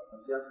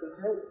 sometimes you have to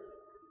hate.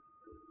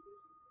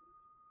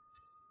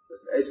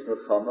 There's eis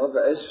milchama,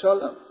 ve'eis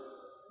shalom.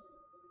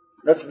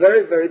 That's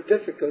very, very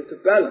difficult to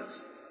balance.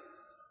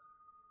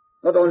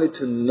 Not only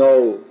to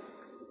know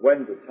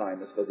when the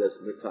time is for this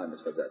and the time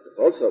is for that. It's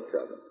also a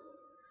problem.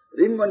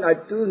 But even when I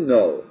do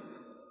know,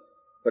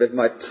 but if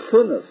my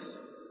tunas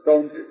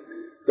don't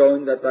go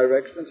in that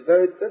direction, it's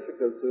very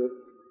difficult to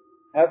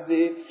have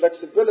the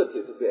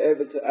flexibility to be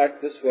able to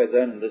act this way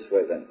then and this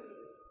way then.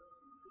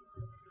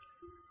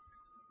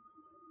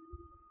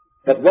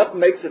 But what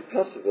makes it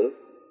possible?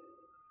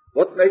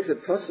 What makes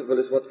it possible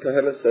is what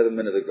Kahela said a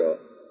minute ago.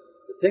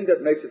 The thing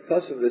that makes it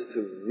possible is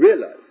to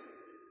realize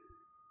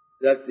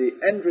that the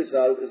end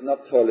result is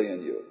not totally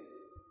in you.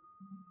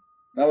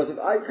 Now, if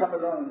I come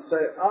along and say,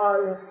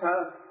 I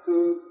have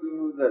to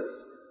do this.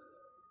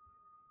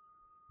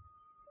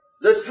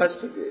 This has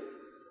to be.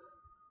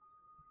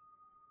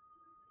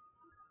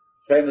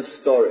 Famous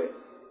story.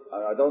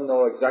 I don't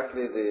know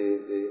exactly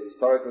the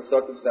historical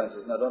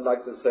circumstances, and I don't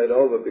like to say it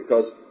over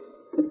because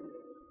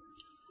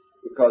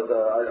I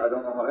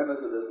don't know how famous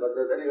it is, but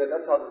anyway,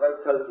 that's how the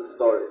Rebbe tells the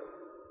story.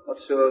 Not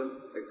sure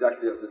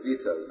exactly of the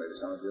details. Maybe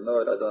some of you know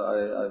it.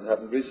 I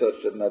haven't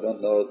researched it, and I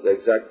don't know the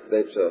exact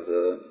nature of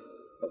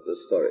the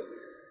story,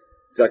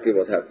 exactly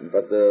what happened.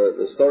 But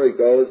the story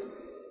goes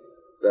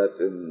that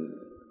in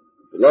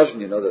Volozhin,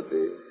 you know that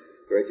the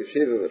great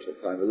yeshiva, which was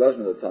Chaim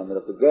Volozhin at the time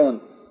of the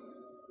Gaon,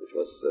 which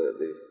was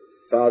the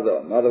father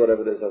or mother,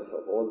 whatever it is, of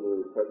all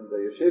the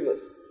present-day yeshivas,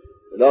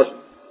 Volozhin.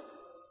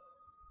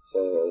 So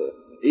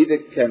an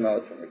edict came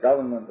out from the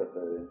government that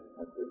they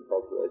had to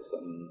incorporate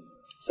some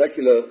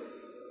secular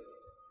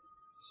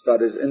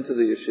studies into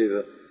the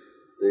yeshiva,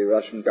 the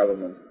Russian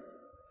government.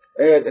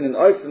 And in an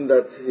oifen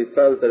that he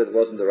felt that it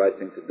wasn't the right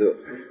thing to do,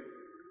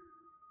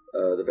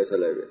 the Beis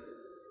HaLevi,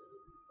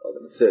 or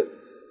the Netziv.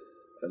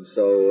 And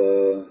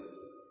so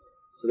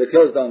they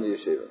closed down the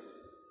yeshiva.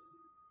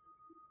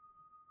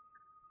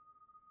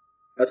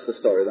 That's the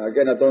story. Now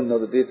again, I don't know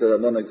the details,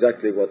 I don't know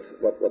exactly what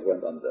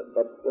went on there.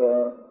 But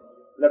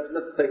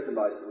let's take the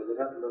mice. Whether it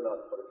happened or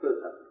not, but it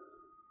could happen.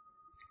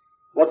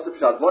 What's the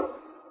pshat? What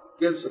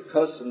gives a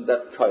person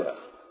that koyach?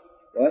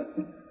 Right?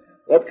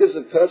 What gives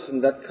a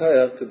person that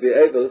koyach to be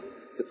able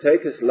to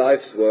take his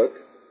life's work,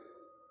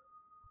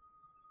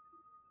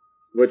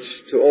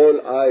 which to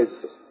all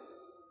eyes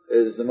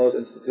is the most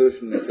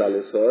institution in Klal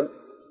Yisrael,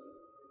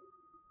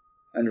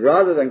 and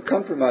rather than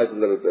compromise a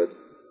little bit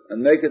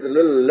and make it a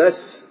little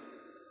less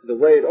the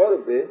way it ought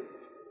to be,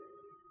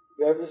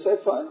 you have to say,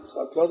 fine, so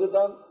I'll close it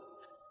down.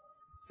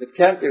 If it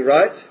can't be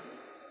right,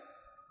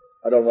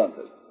 I don't want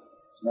it.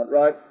 It's not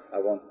right, I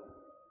won't.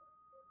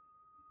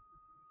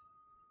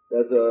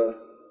 There's a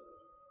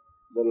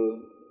little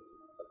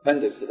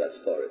appendix to that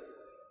story.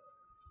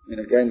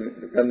 Again,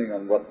 depending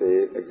on what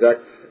the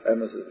exact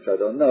emphasis, which I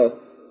don't know,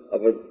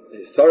 but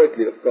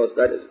historically, of course,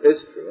 that is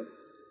true,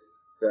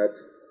 that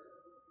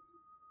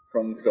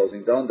from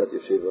closing down that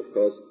yeshiva, of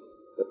course,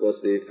 that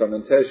was the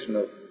fermentation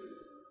of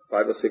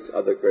 5 or 6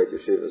 other great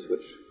yeshivas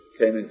which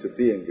came into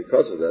being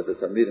because of that. The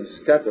Talmidim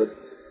scattered,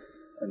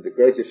 and the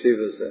great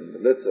yeshivas and the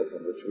Litva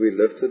from which we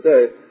live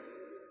today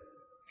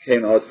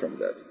came out from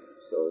that.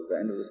 So the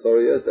end of the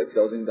story is that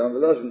closing down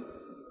Volozhin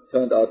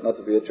turned out not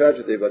to be a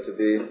tragedy, but to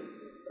be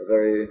a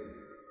very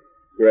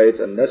great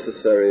and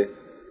necessary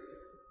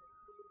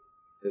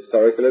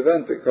historical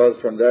event, because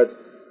from that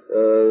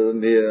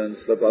Mir and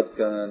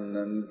Slobodka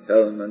and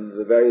Kelm and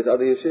the various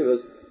other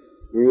yeshivas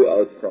grew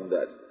out from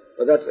that.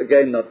 But that's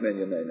again not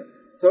Minyaneinu.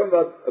 Talking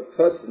about a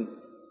person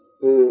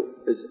who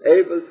is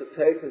able to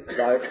take his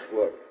life's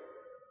work,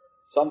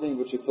 something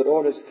which he put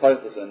all his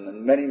koiches in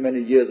and many,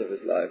 many years of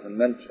his life and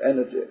much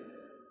energy,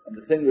 and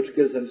the thing which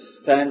gives him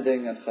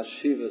standing and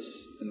chashivas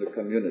in the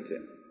community.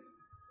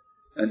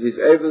 And he's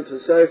able to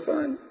say,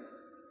 fine,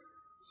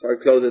 so I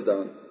close it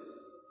down.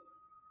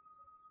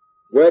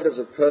 Where does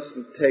a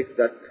person take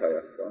that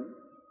kaya from?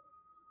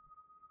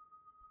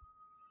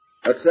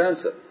 That's the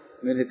answer.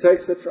 He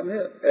takes it from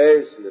here.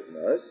 Eis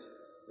litnos,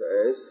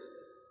 eis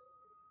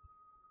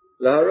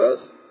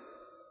laharos.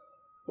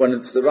 When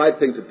it's the right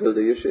thing to build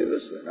a yeshiva,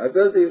 then I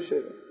build the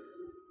yeshiva.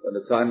 When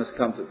the time has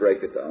come to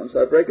break it down,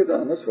 so I break it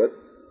down, that's what.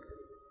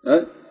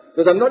 Right?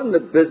 Because I'm not in the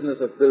business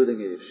of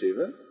building a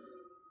yeshiva.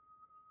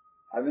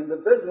 I'm in the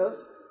business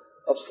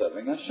of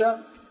serving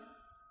Hashem.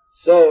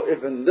 So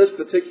if in this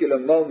particular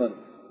moment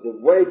the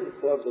way to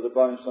serve the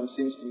Rebbeinu Shalom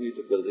seems to me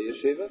to build a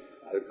yeshiva,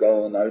 I'll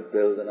go and I'll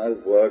build and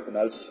I'll work and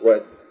I'll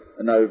sweat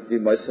and I'll be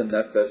Moser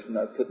Nefesh and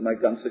I'll put my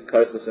ganze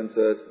koiches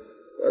into it.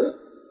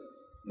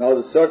 Now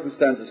the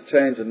circumstances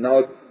change and now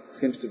it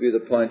seems to be the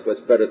point where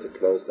it's better to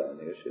close down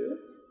the yeshiva.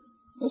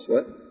 That's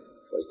what?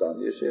 Close down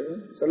the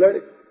yeshiva. It's already.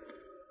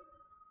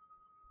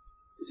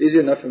 It's easy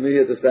enough for me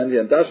here to stand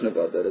here and dash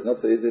about that. It's not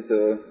so easy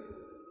to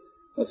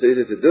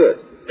do it.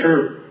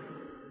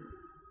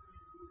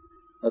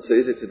 Not so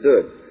easy to do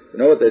it. You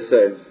know what they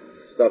say?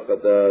 Stop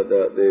at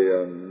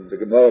the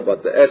Gemara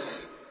about the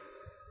S.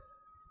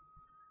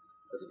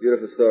 That's a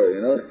beautiful story,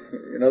 you know?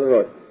 You know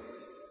what?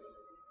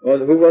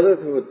 Who was it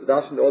who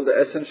dashed all the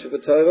S in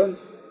Shabbat Torah?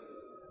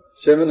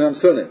 Shimon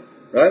HaMsuni,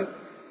 right?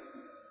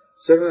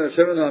 Shimon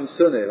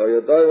HaMsuni, or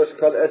Yodoyrosh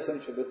Kol S in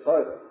Shabbat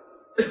Torah.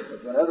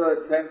 Whenever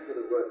it came to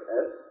the word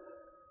S,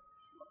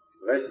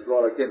 Reish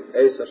brought again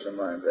Es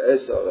Hashemayim, the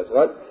Es Oretz,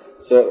 right?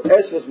 So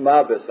S was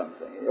Mabe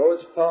something. He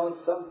always found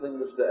something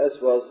which the S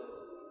was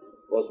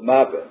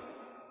Mabe.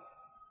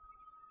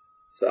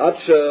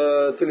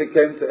 So till he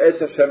came to Es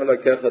Hashem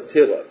Elokecha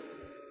Tira.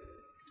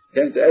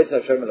 Came to Es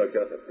Hashem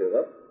Elokecha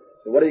Tira.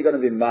 So what are you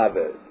going to be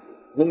Mabe?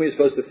 Whom are you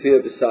supposed to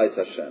fear besides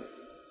Hashem?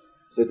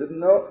 So he didn't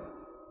know.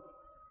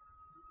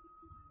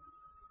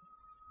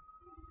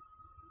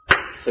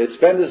 So he'd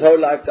spent his whole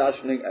life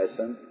darshaning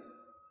Essen,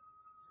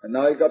 and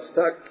now he got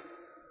stuck.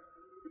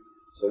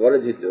 So what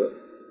did he do?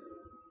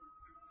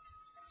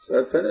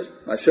 So I finished.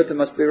 My shitta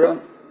must be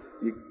wrong.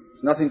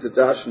 There's nothing to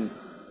darshan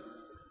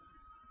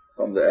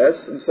from the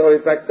S, and so he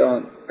backed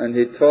down, and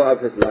he tore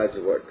up his life's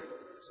work.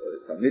 So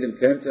his Talmidim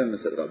came to him and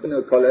said,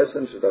 Rabbeinu kol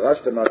Essen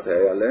shedarashtem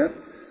atei aleh.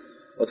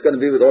 What's going to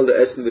be with all the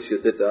Essen which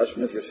you did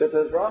darshan if your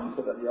shitta is wrong?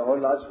 So then your whole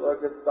life's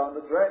work is down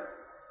the drain.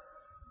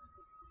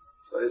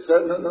 So he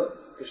said, no.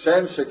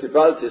 Kashem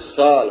shekibalti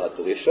schar al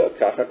hatrisha,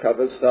 kacha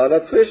kabel schar al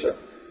hatrisha.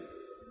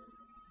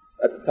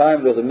 At the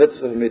time, there was a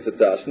mitzvah for me to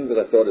darshan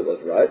because I thought it was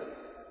right,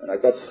 and I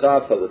got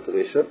schar for the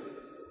trisha,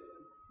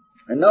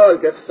 and now I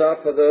get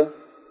schar for the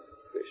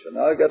trisha.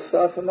 Now I get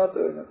schar for not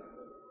doing it.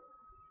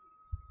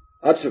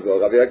 Atshugo,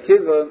 Rabbi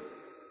Akiva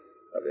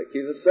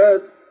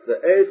said, the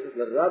Eis is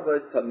the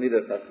Rabbi's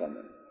Talmidei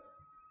Chachamim.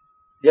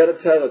 He had a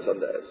teretz on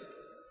the Eis.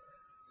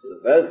 So the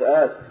Welt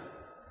asks,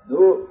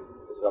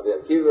 is Rabbi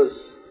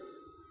Akiva's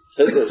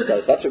Chiddush, that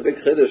was such a big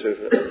Chiddush.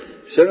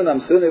 Shimon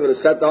HaMsuni would have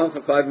sat down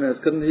for 5 minutes,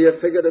 couldn't he have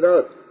figured it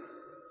out?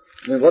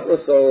 What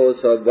was so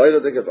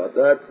boilerdik about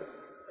that?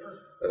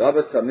 The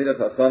Rabbi's Talmidei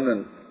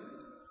Chachamim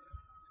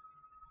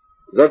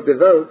sagt die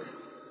Welt,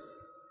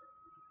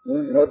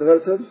 you know what the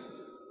Welt says?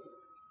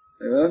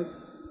 Amen?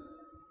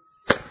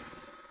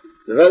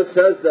 The Welt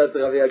says that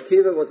Rabbi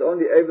Akiva was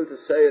only able to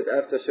say it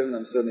after Shimon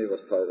HaMsuni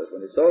was Peirush.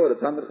 When he saw what a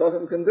Talmid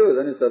Chacham can do,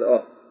 then he said,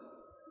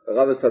 the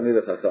Rabbi's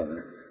Talmidei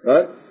Chachamim.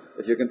 Right?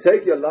 If you can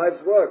take your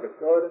life's work and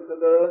throw it into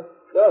the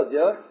dirt,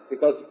 yeah?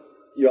 Because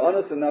you're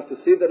honest enough to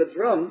see that it's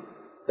wrong,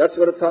 that's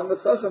what a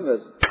Talmid Chacham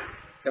is.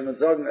 Can man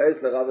sagen, Eis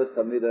le Rabbi's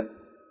Talmidei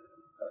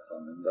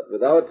Chachamim. But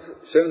without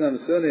Shimon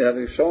HaMsuni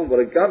having shown what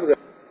a Gabriel,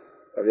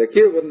 Rabbi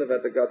Akiva wouldn't have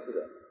had the guts to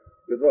do.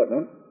 Good word,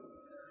 no?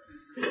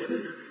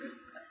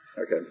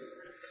 Okay.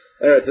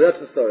 Anyway, so that's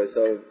the story.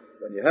 So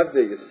when you have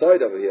the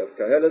side over here of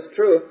Kahel, it's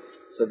true.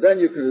 So then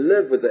you can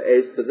live with the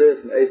Eis to this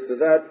and Eis to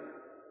that.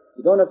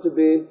 You don't have to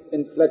be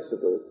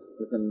inflexible.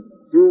 You can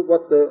do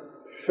what the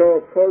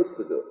Shor calls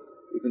to do.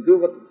 You can do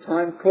what the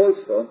time calls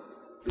for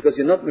because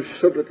you're not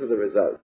meshubba to the result.